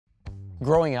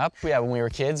Growing up, yeah, when we were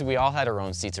kids, we all had our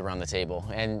own seats around the table.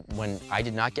 And when I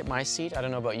did not get my seat, I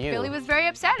don't know about you. Billy was very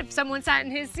upset if someone sat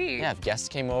in his seat. Yeah, if guests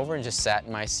came over and just sat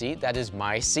in my seat, that is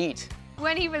my seat.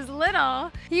 When he was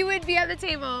little, he would be at the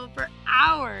table for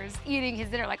hours eating his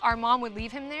dinner. Like, our mom would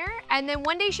leave him there, and then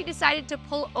one day she decided to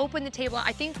pull open the table.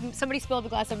 I think somebody spilled a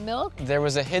glass of milk. There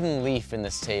was a hidden leaf in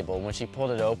this table. When she pulled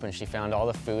it open, she found all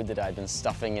the food that I'd been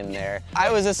stuffing in there.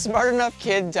 I was a smart enough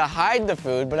kid to hide the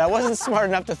food, but I wasn't smart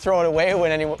enough to throw it away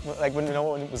when when no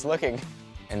one was looking.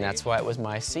 And that's why it was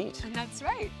my seat. And that's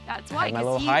right. That's why. I had my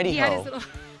little hidey-ho. He had his little